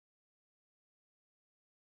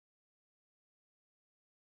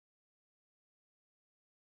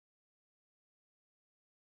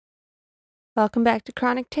Welcome back to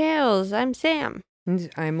Chronic Tales. I'm Sam.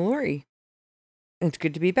 And I'm Lori. It's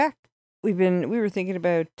good to be back. We were thinking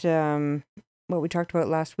about what we talked about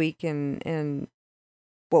last week and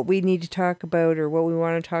what we need to talk about or what we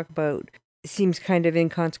want to talk about. It seems kind of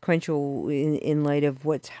inconsequential in light of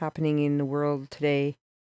what's happening in the world today.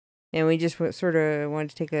 And we just sort of wanted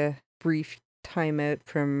to take a brief time out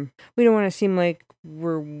from. We don't want to seem like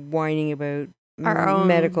we're whining about Our own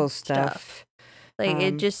medical stuff.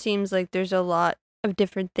 It just seems like there's a lot of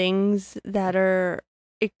different things that are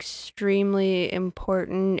extremely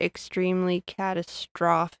important, extremely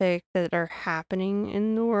catastrophic that are happening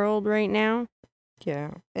in the world right now.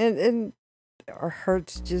 Yeah. And our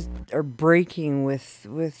hearts just are breaking with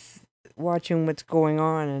watching what's going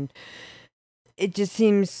on, and it just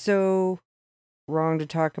seems so wrong to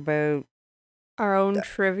talk about Our own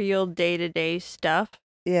trivial day-to-day stuff.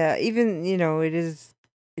 Yeah, even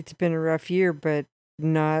it's been a rough year, but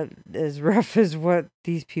not as rough as what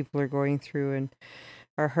these people are going through, and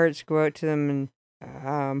our hearts go out to them,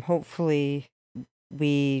 and hopefully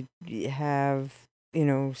we have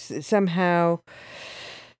somehow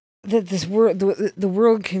that this world the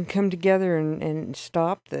world can come together and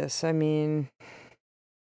stop this. I mean,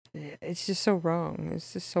 it's just so wrong.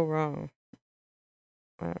 It's just so wrong.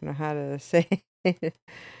 I don't know how to say it.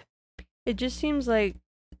 It just seems like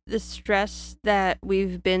the stress that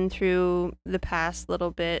we've been through the past little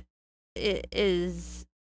bit, it is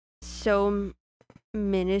so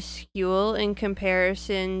minuscule in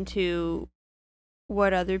comparison to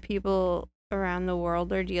what other people around the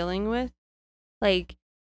world are dealing with. Like,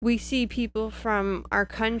 we see people from our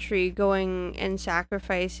country going and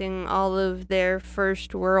sacrificing all of their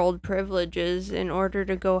first world privileges in order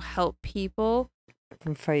to go help people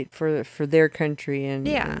and fight for their country. And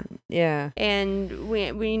and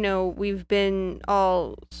we know we've been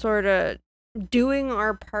all sort of doing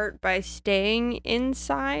our part by staying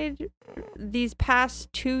inside these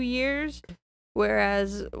past 2 years,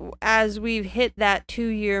 whereas as we've hit that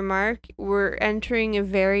 2-year mark, we're entering a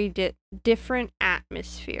very different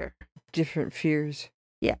atmosphere, different fears.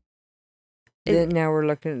 Yeah. Now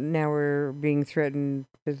we're being threatened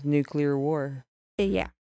with nuclear war. Yeah.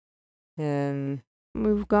 And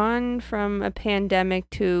we've gone from a pandemic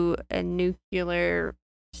to a nuclear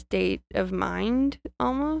state of mind,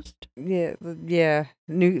 almost. Yeah.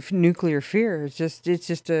 Nuclear fear. It's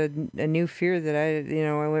just a new fear that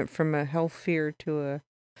I went from a health fear to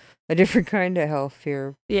a different kind of health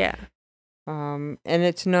fear. Yeah. And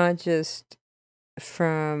it's not just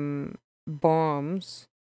from bombs,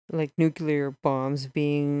 like nuclear bombs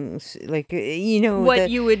being like, what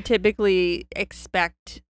you would typically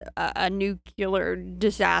expect a nuclear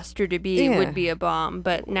disaster to be. Would be a bomb,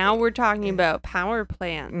 but now we're talking about power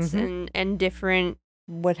plants and different.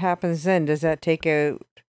 What happens then? Does that take out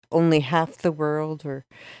only half the world, or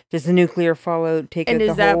does the nuclear fallout take out the whole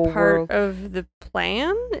world? And is that part of the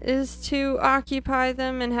plan, is to occupy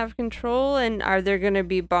them and have control? And are there going to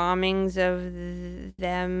be bombings of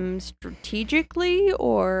them strategically,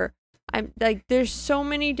 or I'm like, there's so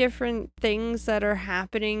many different things that are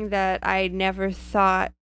happening that I never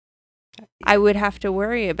thought I would have to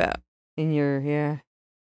worry about.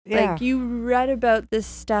 Like, you read about this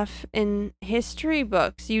stuff in history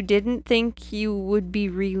books. You didn't think you would be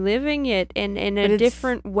reliving it in a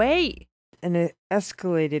different way. In an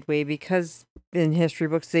escalated way, because in history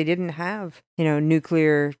books they didn't have,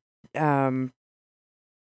 nuclear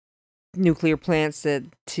plants that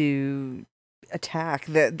to attack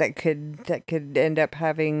that could end up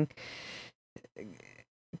having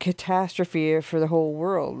catastrophe for the whole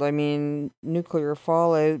world. I mean, nuclear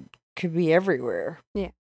fallout could be everywhere.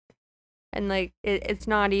 Yeah. And like, it's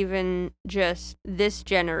not even just this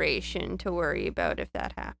generation to worry about if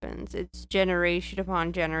that happens. It's generation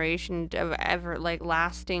upon generation of ever like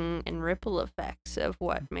lasting and ripple effects of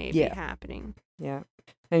what may be happening. Yeah.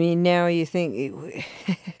 I mean, now you think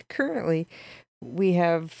currently we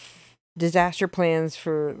have disaster plans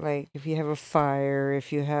for, like, if you have a fire,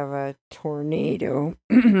 if you have a tornado,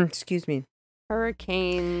 excuse me,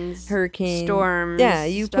 hurricanes, storms. Yeah,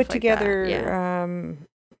 you put together. Yeah.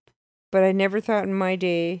 But I never thought in my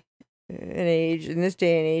day in this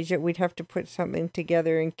day and age, that we'd have to put something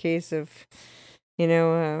together in case of,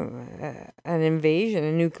 an invasion,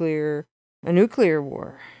 a nuclear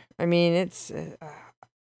war. I mean, it's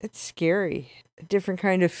scary, a different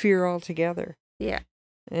kind of fear altogether. Yeah.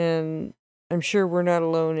 And I'm sure we're not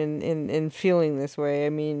alone in feeling this way. I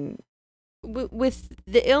mean, with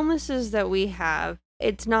the illnesses that we have,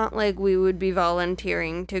 it's not like we would be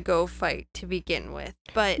volunteering to go fight to begin with,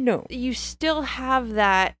 but no, you still have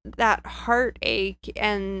that heartache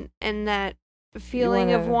and that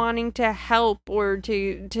feeling of wanna wanting to help or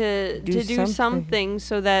to do something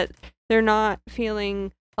so that they're not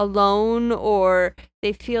feeling alone, or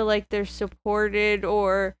they feel like they're supported,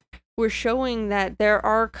 or we're showing that there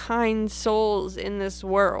are kind souls in this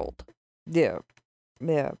world. Yeah,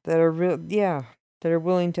 that are that are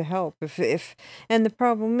willing to help. And the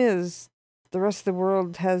problem is, the rest of the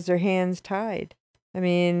world has their hands tied. I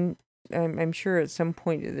mean, I'm sure at some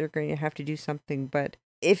point they're going to have to do something, but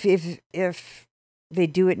if they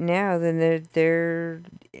do it now, then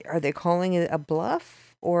are they calling it a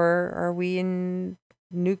bluff, or are we in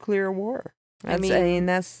nuclear war? I mean,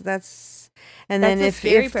 That's and that's then the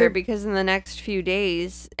scary if they're part, because in the next few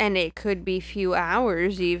days, and it could be few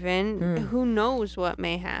hours even, who knows what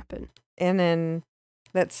may happen. And then,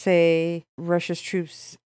 let's say Russia's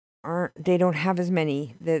troops they don't have as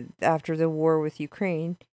many that after the war with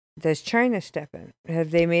Ukraine. Does China step in?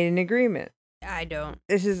 Have they made an agreement? I don't.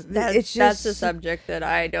 That's a subject that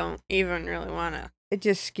I don't even really want to.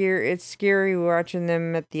 It's scary watching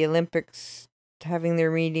them at the Olympics having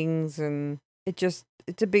their meetings, and it's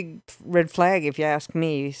a big red flag if you ask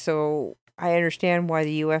me. So I understand why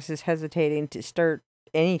the US is hesitating to start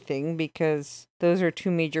anything, because those are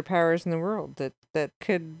two major powers in the world that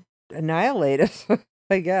could annihilate us,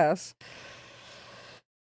 I guess.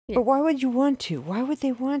 Yeah. But why would you want to? Why would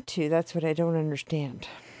they want to? That's what I don't understand.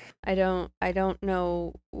 I don't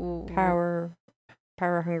know. Power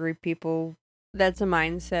hungry people. That's a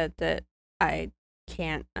mindset that I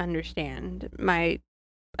can't understand.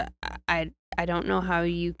 I don't know how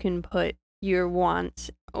you can put your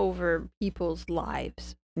wants over people's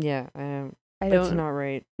lives. Yeah, That's not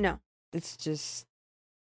right. No. It's just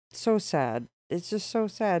so sad. It's just so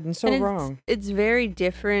sad and so wrong. It's very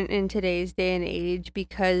different in today's day and age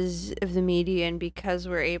because of the media and because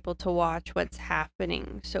we're able to watch what's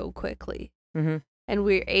happening so quickly. Mm-hmm. And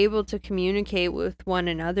we're able to communicate with one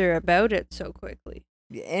another about it so quickly.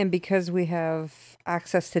 And because we have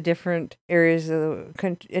access to different areas of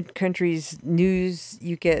the country's news,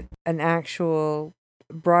 you get an actual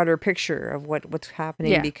broader picture of what's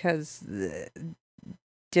happening, because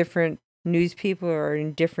different news people are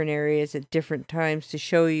in different areas at different times to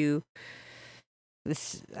show you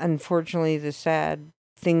this, unfortunately, the sad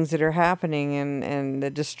things that are happening, and the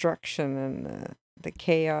destruction and the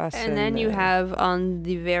chaos. And then you have, on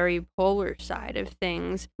the very polar side of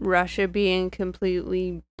things, Russia being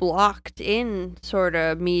completely blocked in, sort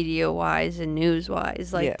of media-wise and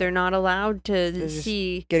news-wise. Like, they're not allowed to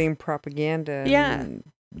see... getting propaganda. And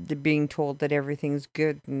being told that everything's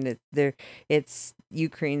good and that it's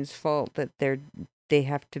Ukraine's fault, that they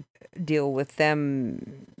have to deal with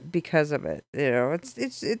them because of it.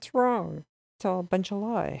 It's wrong. It's all a bunch of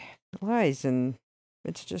lies, and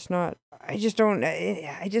it's just not. I just don't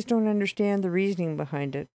understand the reasoning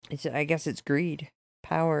behind it. I guess it's greed,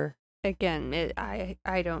 power. Again,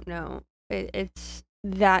 I don't know. It's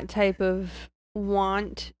that type of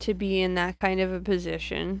want to be in that kind of a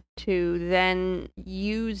position to then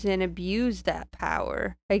use and abuse that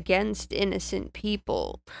power against innocent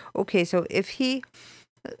people. Okay, so if he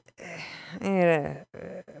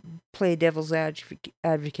play devil's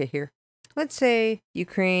advocate here. Let's say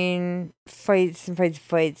Ukraine fights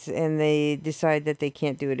and they decide that they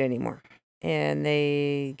can't do it anymore, and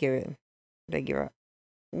they give up.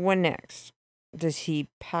 What next? Does he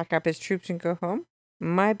pack up his troops and go home?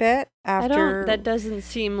 My bet, that doesn't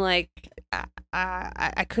seem like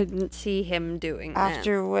I couldn't see him doing that.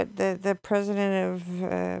 After what the president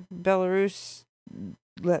of Belarus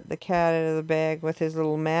let the cat out of the bag with his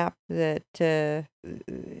little map, that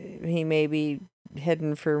he may be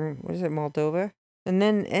heading for, what is it, Moldova? And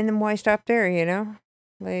then why stop there,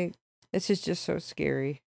 Like, this is just so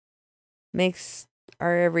scary. Makes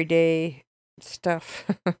our everyday stuff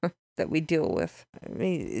that we deal with,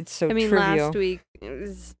 it's so trivial. Last week it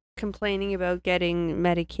was complaining about getting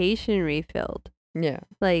medication refilled. Yeah.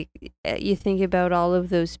 Like, you think about all of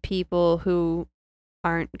those people who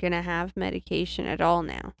aren't gonna have medication at all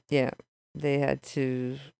now. Yeah. They had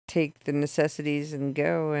to take the necessities and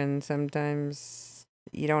go, and sometimes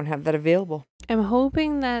you don't have that available. I'm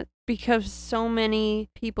hoping that because so many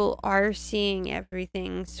people are seeing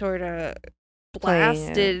everything sort of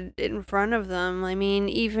blasted in front of them. I mean,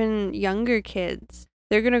 even younger kids,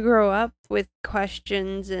 they're gonna grow up with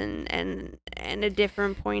questions and a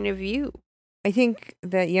different point of view. I think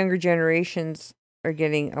that younger generations are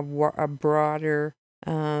getting a broader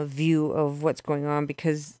view of what's going on,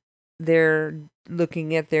 because they're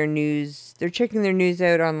looking at their news. They're checking their news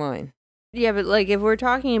out online. Yeah, but like, if we're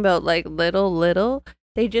talking about like little,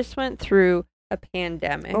 they just went through a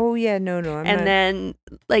pandemic. Oh yeah, no, then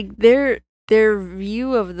like they're their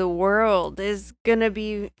view of the world is gonna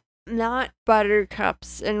be not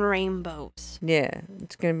buttercups and rainbows. Yeah,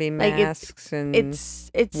 it's gonna be Like masks and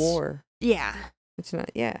it's war. yeah. It's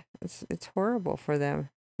not. Yeah, it's horrible for them.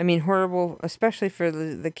 I mean, horrible, especially for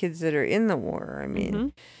the kids that are in the war. I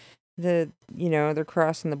mean, they're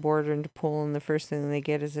crossing the border into Poland. The first thing they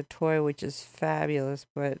get is a toy, which is fabulous,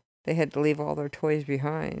 but they had to leave all their toys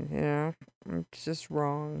behind. It's just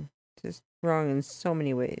wrong. Just wrong in so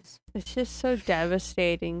many ways. It's just so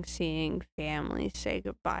devastating seeing families say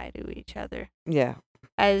goodbye to each other. Yeah.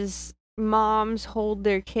 As moms hold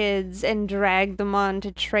their kids and drag them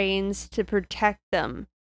onto trains to protect them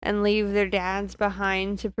and leave their dads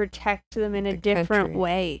behind to protect them in a different country.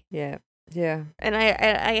 way. Yeah. Yeah. And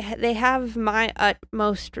they have my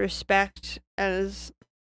utmost respect as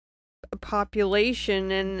a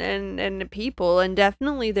population and a people, and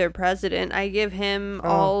definitely their president. I give him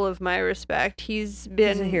all of my respect. He's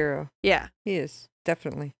a hero. Yeah. He is,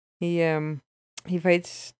 definitely. He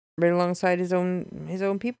fights right alongside his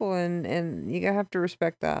own people, and you have to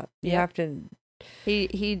respect that. You have to.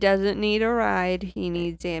 He doesn't need a ride. He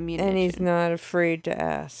needs ammunition. And he's not afraid to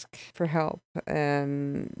ask for help.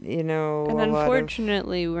 And, And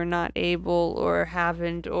unfortunately, we're not able or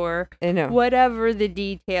haven't or I know. Whatever the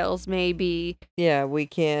details may be. Yeah, we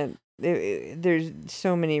can't. There's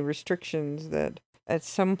so many restrictions that at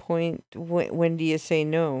some point, when do you say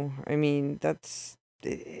no? I mean, it's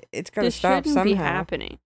got to stop somehow. This shouldn't be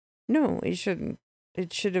happening. No, it shouldn't. He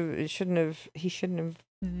shouldn't have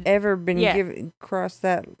ever been crossed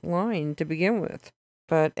that line to begin with.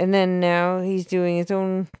 And then now he's doing his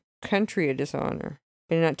own country a dishonor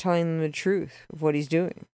by not telling them the truth of what he's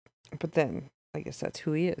doing. But then, I guess that's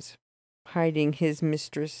who he is. Hiding his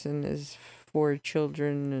mistress and his 4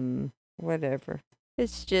 children and whatever.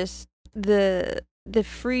 It's just the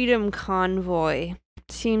freedom convoy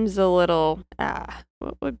seems a little,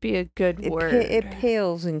 what would be a good word? It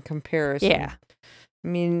pales in comparison. Yeah. I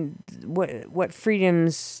mean, what freedom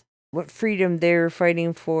they're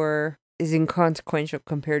fighting for is inconsequential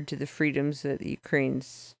compared to the freedoms that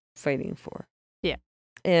Ukraine's fighting for. Yeah.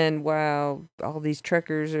 And while all these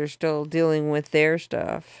truckers are still dealing with their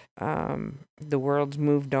stuff, the world's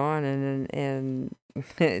moved on, and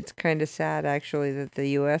it's kind of sad actually that the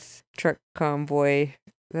U.S. truck convoy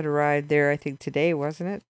that arrived there, I think today, wasn't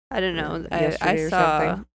it? I don't know. I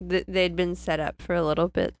saw that they'd been set up for a little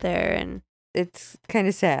bit there, and it's kind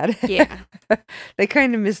of sad. Yeah. They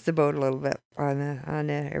kind of missed the boat a little bit on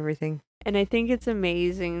everything. And I think it's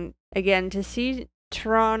amazing, again, to see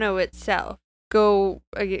Toronto itself go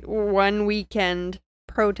one weekend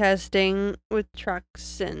protesting with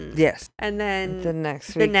trucks and yes, and then the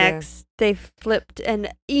next they flipped an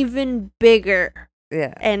even bigger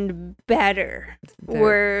yeah and better. They're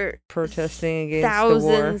were protesting against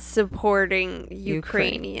thousands the war. supporting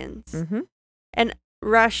Ukrainians. Mm-hmm. And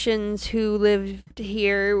Russians who lived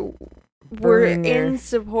here were in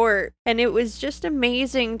support, and it was just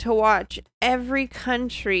amazing to watch every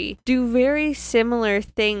country do very similar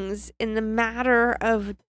things in the matter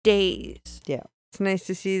of days. Yeah, it's nice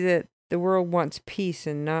to see that the world wants peace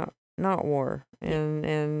and not war,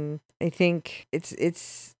 and I think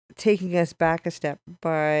it's taking us back a step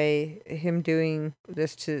by him doing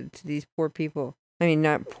this to these poor people. I mean,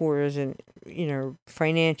 not poor as in,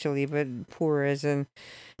 financially, but poor as in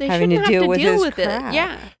having to deal with his crap. It.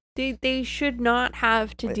 Yeah. They should not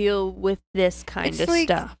have to deal with this kind of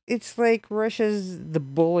stuff. It's like Russia's the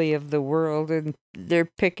bully of the world, and they're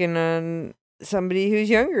picking on somebody who's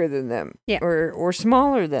younger than them, or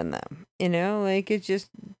smaller than them. It's just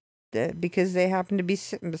because they happen to be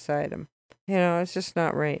sitting beside them. It's just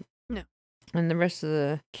not right. No. And the rest of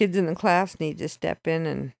the kids in the class need to step in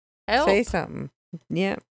and help. Say something.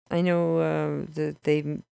 Yeah, I know that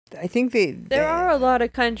I think there are a lot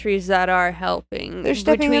of countries that are helping. They're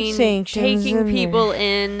stepping up sanctions, taking people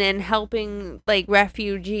in and helping like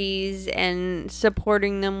refugees and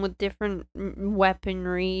supporting them with different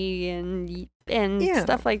weaponry and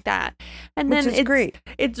stuff like that. And which then is great.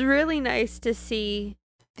 It's really nice to see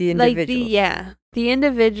the individuals. The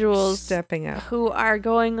individuals stepping up who are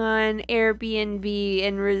going on Airbnb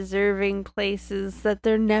and reserving places that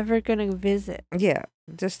they're never going to visit. Yeah,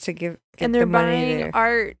 just to get and they're the money buying there.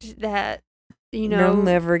 Art that they'll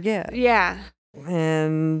never get. Yeah.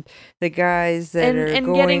 And the guys that are and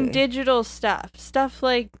going... getting digital stuff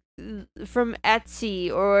like from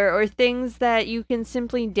Etsy or things that you can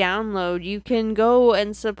simply download. You can go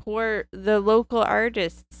and support the local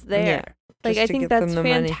artists there. Yeah, like I think that's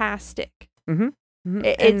fantastic. Mm-hmm.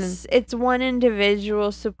 Mm-hmm. It's one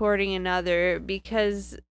individual supporting another,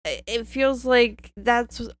 because it feels like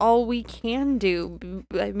that's all we can do.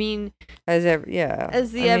 I mean, as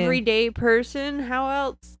the everyday person, how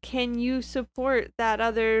else can you support that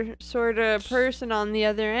other sort of person on the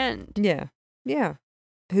other end? Yeah.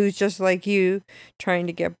 Who's just like you, trying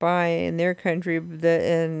to get by in their country,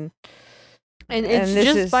 and it's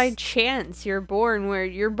just by chance you're born where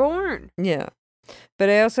you're born. Yeah. But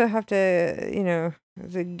I also have to,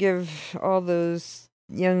 to give all those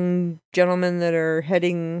young gentlemen that are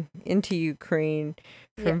heading into Ukraine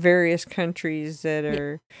from various countries that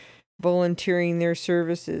are volunteering their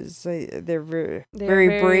services. They're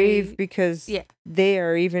very brave, because they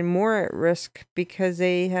are even more at risk, because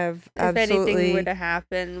they have if anything were to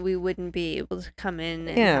happen, we wouldn't be able to come in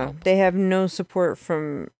and help. They have no support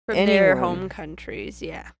from anyone. Their home countries.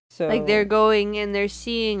 So like, they're going and they're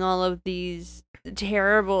seeing all of these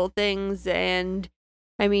terrible things, and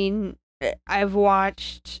I mean, I've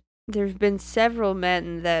watched, there's been several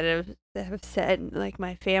men that have said, like,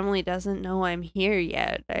 my family doesn't know I'm here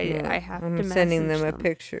yet. I have to message them. I'm sending them a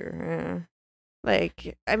picture.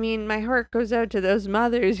 Like, I mean, my heart goes out to those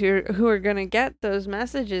mothers who are gonna get those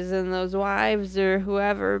messages, and those wives or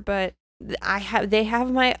whoever, but they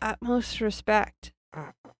have my utmost respect.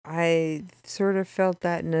 I sort of felt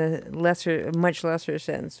that in a much lesser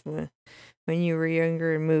sense when you were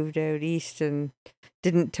younger and moved out east and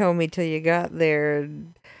didn't tell me till you got there.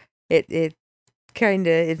 It kind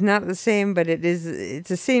of, it's not the same, but it's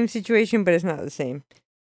the same situation, but it's not the same.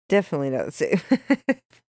 Definitely not the same.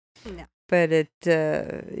 No. But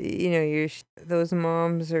those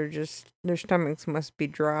moms are just, their stomachs must be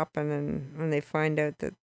dropping, and when they find out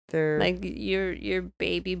that they're like, your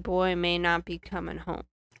baby boy may not be coming home,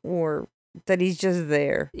 or that he's just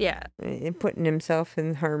there, and putting himself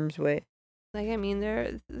in harm's way. Like, I mean,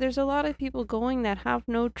 there's a lot of people going that have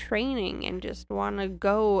no training and just want to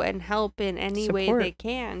go and help in any way they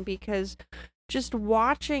can, because just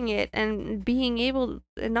watching it and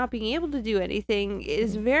not being able to do anything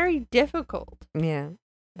is very difficult. Yeah.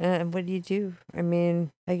 What do you do? I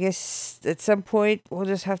mean, I guess at some point we'll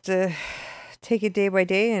just have to take it day by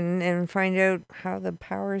day and find out how the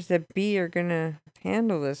powers that be are gonna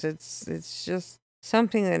handle this. It's just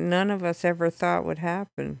something that none of us ever thought would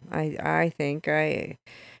happen. I think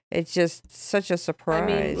it's just such a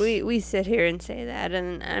surprise. I mean, we sit here and say that,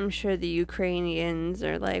 and I'm sure the Ukrainians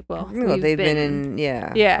are like, well, they've been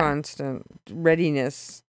in constant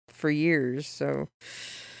readiness for years. So,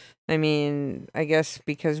 I mean, I guess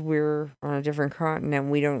because we're on a different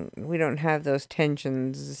continent, we don't have those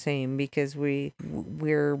tensions the same, because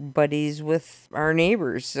we're buddies with our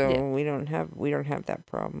neighbors, so we don't have that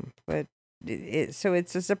problem. But so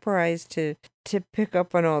it's a surprise to pick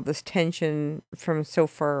up on all this tension from so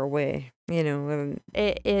far away,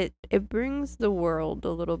 It brings the world a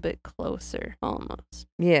little bit closer, almost.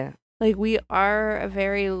 Yeah. Like, we are a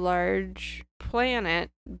very large planet,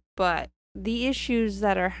 but the issues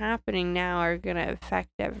that are happening now are going to affect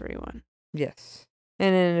everyone. Yes.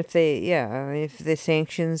 And then if the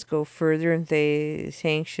sanctions go further and they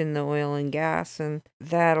sanction the oil and gas, and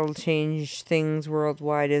that'll change things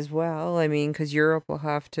worldwide as well. I mean, because Europe will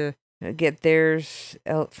have to get theirs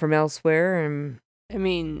from elsewhere. And I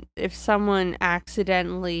mean, if someone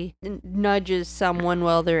accidentally nudges someone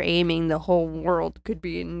while they're aiming, the whole world could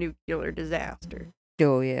be a nuclear disaster.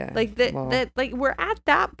 Oh yeah. Like like, we're at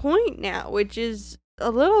that point now, which is a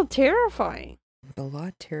little terrifying. A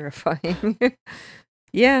lot terrifying.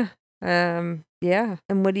 Yeah. Yeah.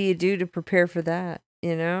 And what do you do to prepare for that?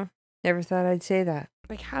 Never thought I'd say that.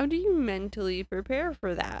 Like, how do you mentally prepare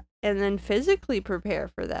for that, and then physically prepare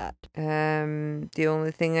for that? The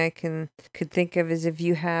only thing I could think of is if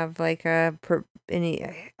you have like I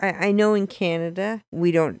know in Canada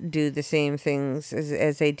we don't do the same things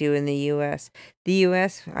as they do in the U.S. The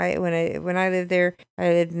U.S. when I lived there, I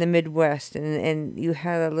lived in the Midwest, and you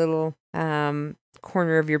had a little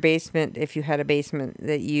corner of your basement, if you had a basement,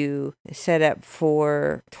 that you set up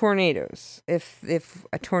for tornadoes. If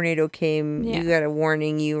a tornado came, you got a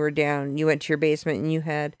warning, you were down, you went to your basement, and you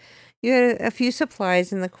had a few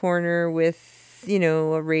supplies in the corner with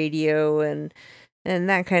a radio and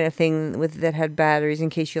that kind of thing that had batteries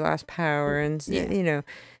in case you lost power, and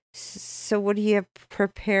so what do you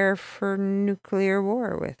prepare for nuclear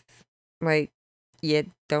war with? Like, you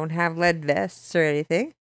don't have lead vests or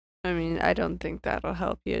anything. I mean, I don't think that'll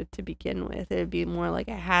help you to begin with. It'd be more like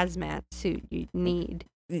a hazmat suit you'd need.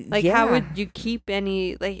 Like, how would you keep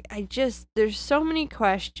any, like, there's so many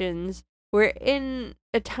questions. We're in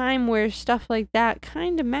a time where stuff like that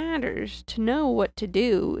kind of matters, to know what to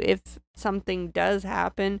do if something does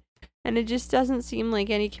happen. And it just doesn't seem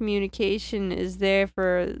like any communication is there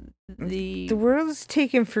for the world's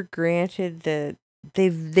taken for granted that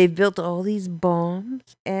they've built all these bombs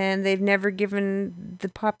and they've never given the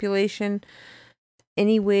population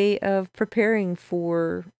any way of preparing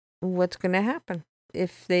for what's going to happen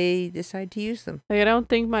if they decide to use them. Like, I don't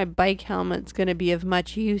think my bike helmet's going to be of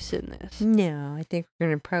much use in this. No, I think we're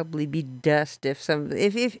going to probably be dust if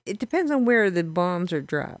it depends on where the bombs are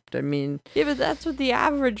dropped. I mean, Yeah, but that's what the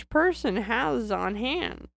average person has on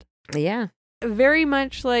hand. yeah. Very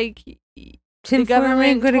much like Tinfoil government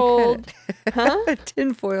ain't gonna told- cut it. Huh?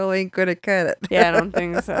 Tinfoil ain't gonna cut it. Yeah, I don't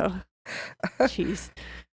think so. Jeez.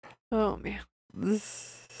 Oh, man.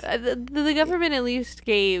 The government at least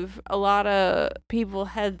gave a lot of people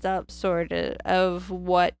heads up, sort of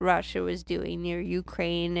what Russia was doing near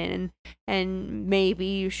Ukraine, and maybe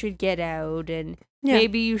you should get out, and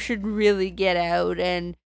maybe you should really get out,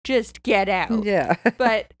 and just get out. Yeah.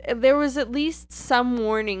 But there was at least some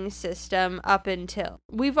warning system up until.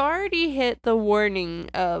 We've already hit the warning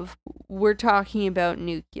of we're talking about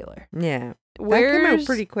nuclear. Yeah. That came out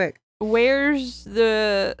pretty quick. Where's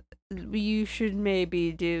the you should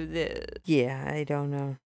maybe do this? Yeah, I don't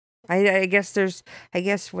know. I guess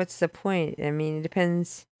what's the point? I mean, it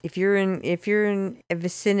depends if you're in a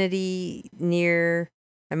vicinity near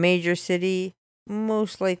a major city,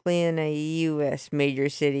 most likely in a US major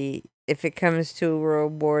city, if it comes to a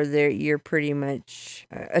world war there you're pretty much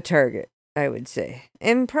a target, I would say.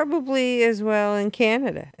 And probably as well in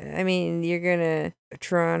Canada. I mean, you're going to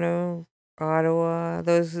Toronto, Ottawa,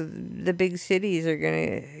 the big cities are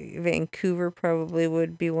Vancouver probably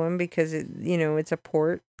would be one because it's a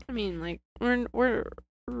port. I mean, like we're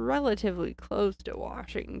relatively close to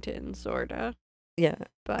Washington, sorta. Yeah.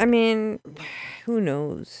 But I mean, who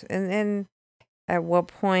knows? And at what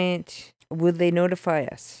point would they notify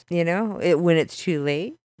us? When it's too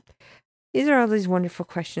late? These are all these wonderful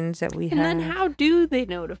questions that we have. And then how do they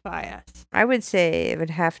notify us? I would say it would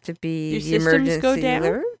have to be Do the systems emergency go down?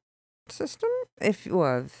 alert system.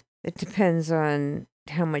 It depends on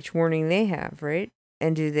how much warning they have, right?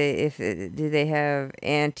 And do they have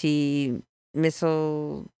anti-missile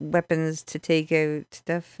weapons to take out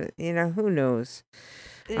stuff? Who knows?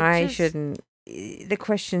 Shouldn't. The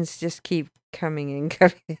questions just keep coming and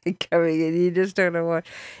coming and coming, and you just don't know what.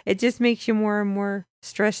 It just makes you more and more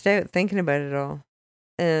stressed out thinking about it all,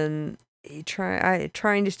 and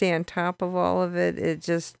trying to stay on top of all of it.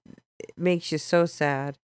 It makes you so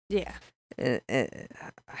sad. Yeah.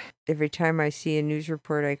 Every time I see a news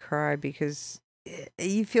report, I cry because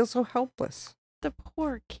you feel so helpless. The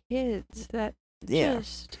poor kids that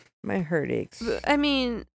just. My heart aches. I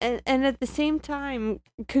mean, and at the same time,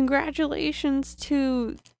 congratulations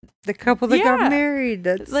to the couple that got married.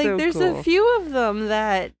 That's like, so there's cool. a few of them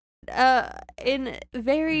that, in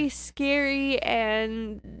very scary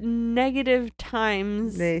and negative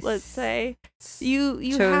times, let's say,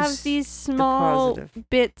 you have these small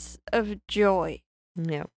bits of joy.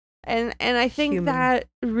 Yep. And I think that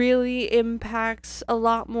really impacts a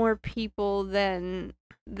lot more people than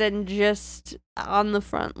just on the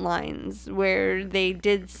front lines where they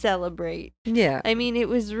did celebrate. Yeah. I mean, it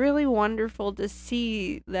was really wonderful to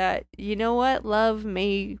see that, love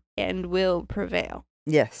may and will prevail.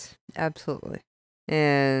 Yes, absolutely.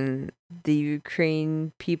 And the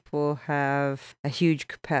Ukraine people have a huge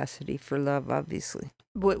capacity for love, obviously.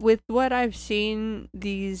 With what I've seen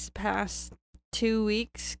these past 2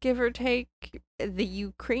 weeks, give or take, the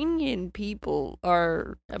Ukrainian people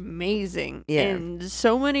are amazing in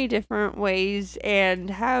so many different ways and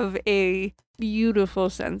have a beautiful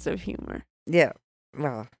sense of humor. Yeah.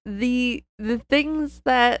 Well, the things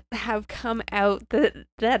that have come out that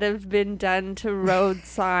have been done to road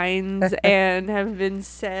signs and have been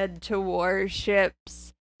said to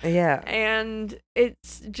warships. Yeah. And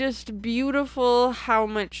it's just beautiful how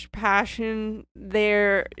much passion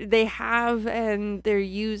they have and they're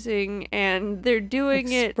using and they're doing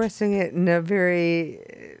expressing it in a very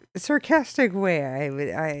sarcastic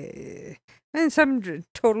way. In some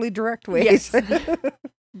totally direct ways. Yes.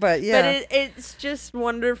 But yeah. But it's just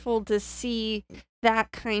wonderful to see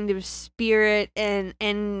that kind of spirit and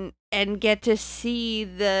get to see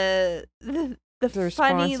the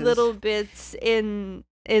funny little bits in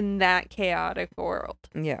that chaotic world.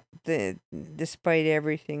 Yeah. Despite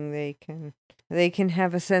everything, they can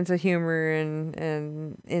have a sense of humor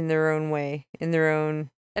and in their own way, in their own.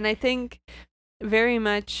 And I think very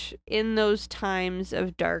much in those times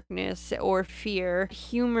of darkness or fear,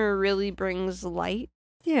 humor really brings light.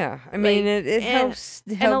 Yeah, I mean, it helps.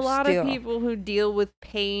 And a lot of people who deal with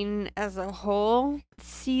pain as a whole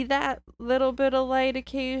see that little bit of light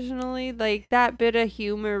occasionally. Like, that bit of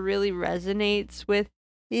humor really resonates with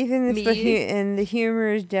Even if Me, the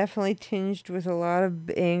humor is definitely tinged with a lot of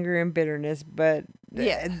anger and bitterness, but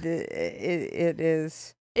yeah, it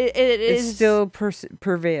is it it is. still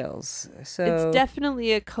prevails. It's So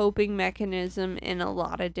definitely a coping mechanism in a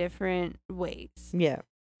lot of different ways, yeah,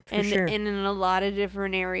 for and sure. in a lot of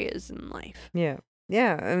different areas in life. Yeah,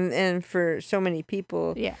 yeah, and for so many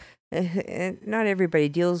people, Yeah, and not everybody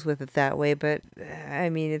deals with it that way. But I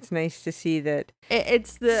mean, it's nice to see that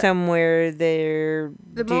it's somewhere they're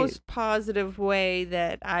the do most positive way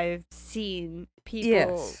that I've seen people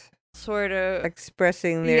yes, sort of,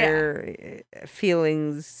 expressing yeah, their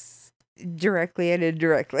feelings directly and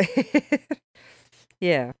indirectly.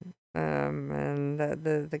 Yeah. And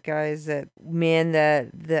the guys that man that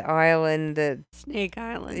the island that Snake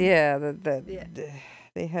Island. yeah Yeah.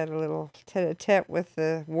 they had a little tete-a-tete with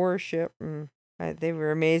the warship and they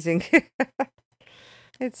were amazing.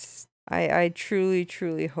 It's I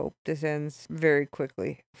truly hope this ends very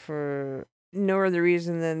quickly for no other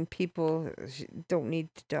reason than people don't need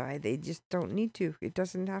to die. They just don't need to. It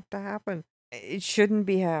doesn't have to happen. It shouldn't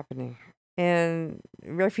be happening. And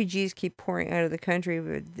refugees keep pouring out of the country,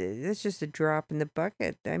 but that's just a drop in the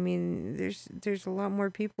bucket. I mean, there's a lot more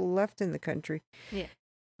people left in the country. Yeah.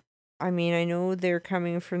 I mean, I know they're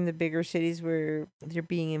coming from the bigger cities where they're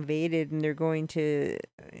being invaded and they're going to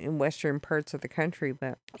in western parts of the country,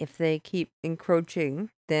 but if they keep encroaching,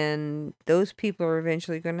 then those people are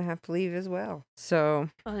eventually going to have to leave as well. So,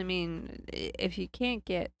 Well, I mean, if you can't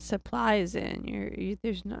get supplies in,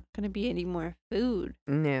 there's not going to be any more food.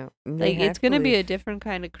 no, they Like, it's have going to to be leave. a different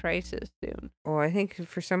kind of crisis soon. Well, I think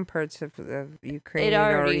for some parts of It Ukraine it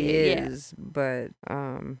already already, yeah. is, but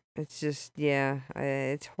it's just yeah,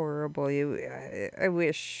 it's horrible. I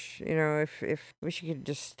wish if wish you could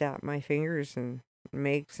just snap my fingers and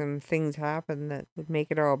make some things happen that would make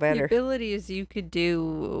it all The better. abilities you could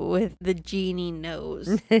do with the genie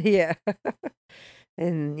knows. Yeah,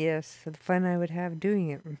 and yes, the fun I would have doing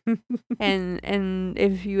it. And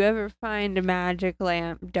if you ever find a magic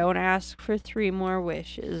lamp, don't ask for 3 more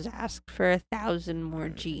wishes. Ask for 1,000 more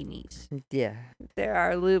genies. Yeah, There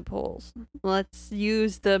are loopholes. Let's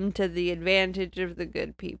use them to the advantage of the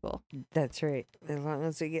good people. that's right. As long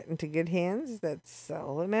as they get into good hands, that's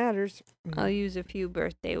all that matters. I'll use a few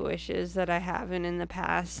birthday wishes that I haven't in the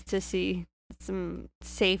past to see some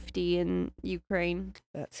safety in Ukraine.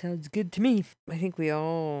 That sounds good to me. I think we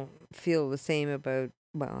all feel the same about,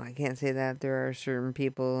 well, I can't say that. There are certain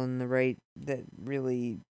people on the right that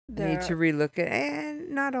really need to There relook at, and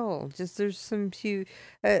not all. Just there's some few,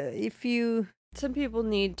 if you, some people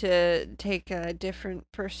need to take a different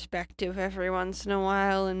perspective every once in a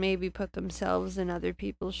while and maybe put themselves in other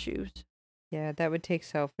people's shoes. yeah, that would take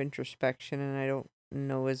self introspection, and I don't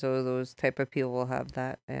know as though those type of people will have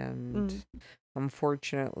that. And Mm.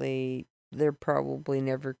 unfortunately, they're probably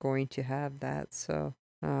never going to have that. So,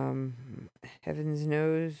 heavens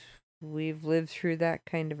knows we've lived through that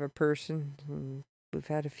kind of a person. And we've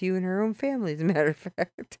had a few in our own family, as a matter of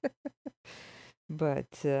fact. But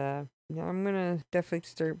yeah, I'm gonna definitely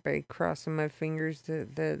start by crossing my fingers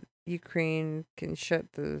that Ukraine can shut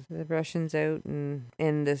the Russians out and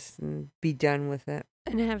end this and be done with it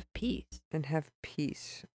And have peace. and have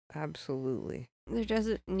peace. Absolutely. There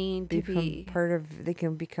doesn't need to Become be. part of they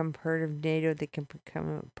can become part of NATO, they can become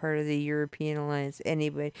a part of the European alliance.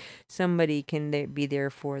 Anybody, somebody can be there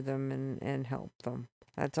for them and help them.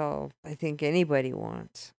 That's all I think anybody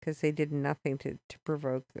wants, because they did nothing to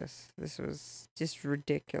provoke this. This was just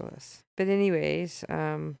ridiculous. But anyways,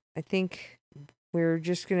 I think we're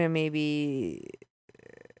just gonna maybe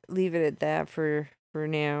leave it at that for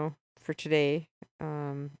now, for today.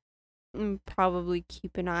 Probably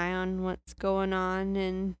keep an eye on what's going on,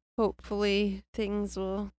 and hopefully things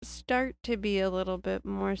will start to be a little bit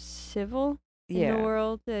more civil in the Yeah,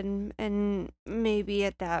 world, and maybe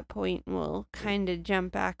at that point we'll kind of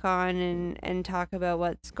jump back on and talk about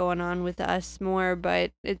what's going on with us more,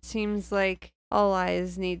 but it seems like all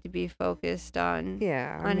eyes need to be focused on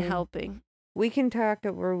yeah. I on mean, helping. we can talk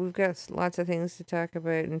where we've got lots of things to talk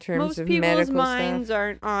about in terms Most of people's medical stuff. minds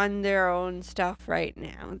aren't on their own stuff right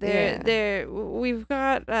now. Yeah. We've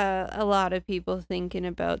got a lot of people thinking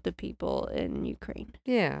about the people in Ukraine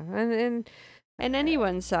Yeah, and uh,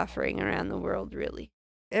 anyone suffering around the world, really.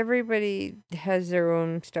 everybody has their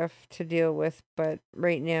own stuff to deal with, but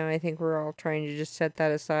right now I think we're all trying to just set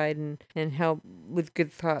that aside and help with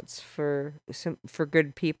good thoughts for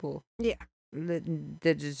good people. Yeah.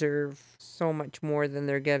 That deserve so much more than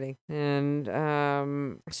they're getting. And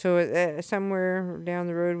so somewhere down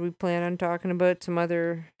the road we plan on talking about some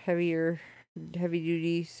other heavy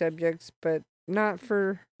duty subjects, but not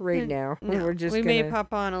for right now. No, We're just we may gonna.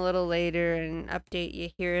 pop on a little later and update you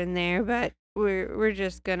here and there, but we're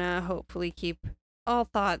just gonna hopefully keep all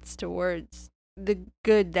thoughts towards the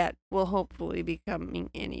good that will hopefully be coming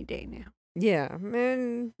any day now. Yeah,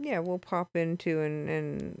 and yeah, we'll pop into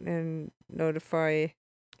and notify,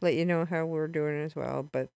 let you know how we're doing as well.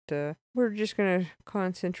 But we're just gonna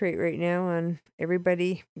concentrate right now on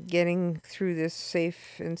everybody getting through this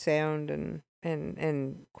safe and sound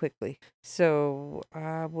and quickly. So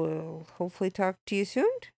we'll hopefully talk to you soon.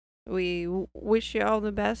 We wish you all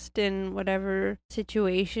the best in whatever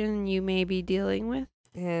situation you may be dealing with.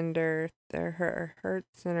 And our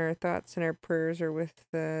hearts and our thoughts and our prayers are with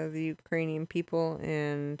the Ukrainian people,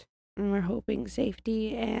 and And we're hoping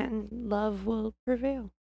safety and love will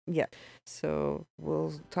prevail. yeah. So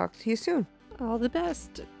we'll talk to you soon. All the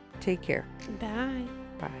best. Take care. Bye.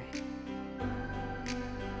 Bye.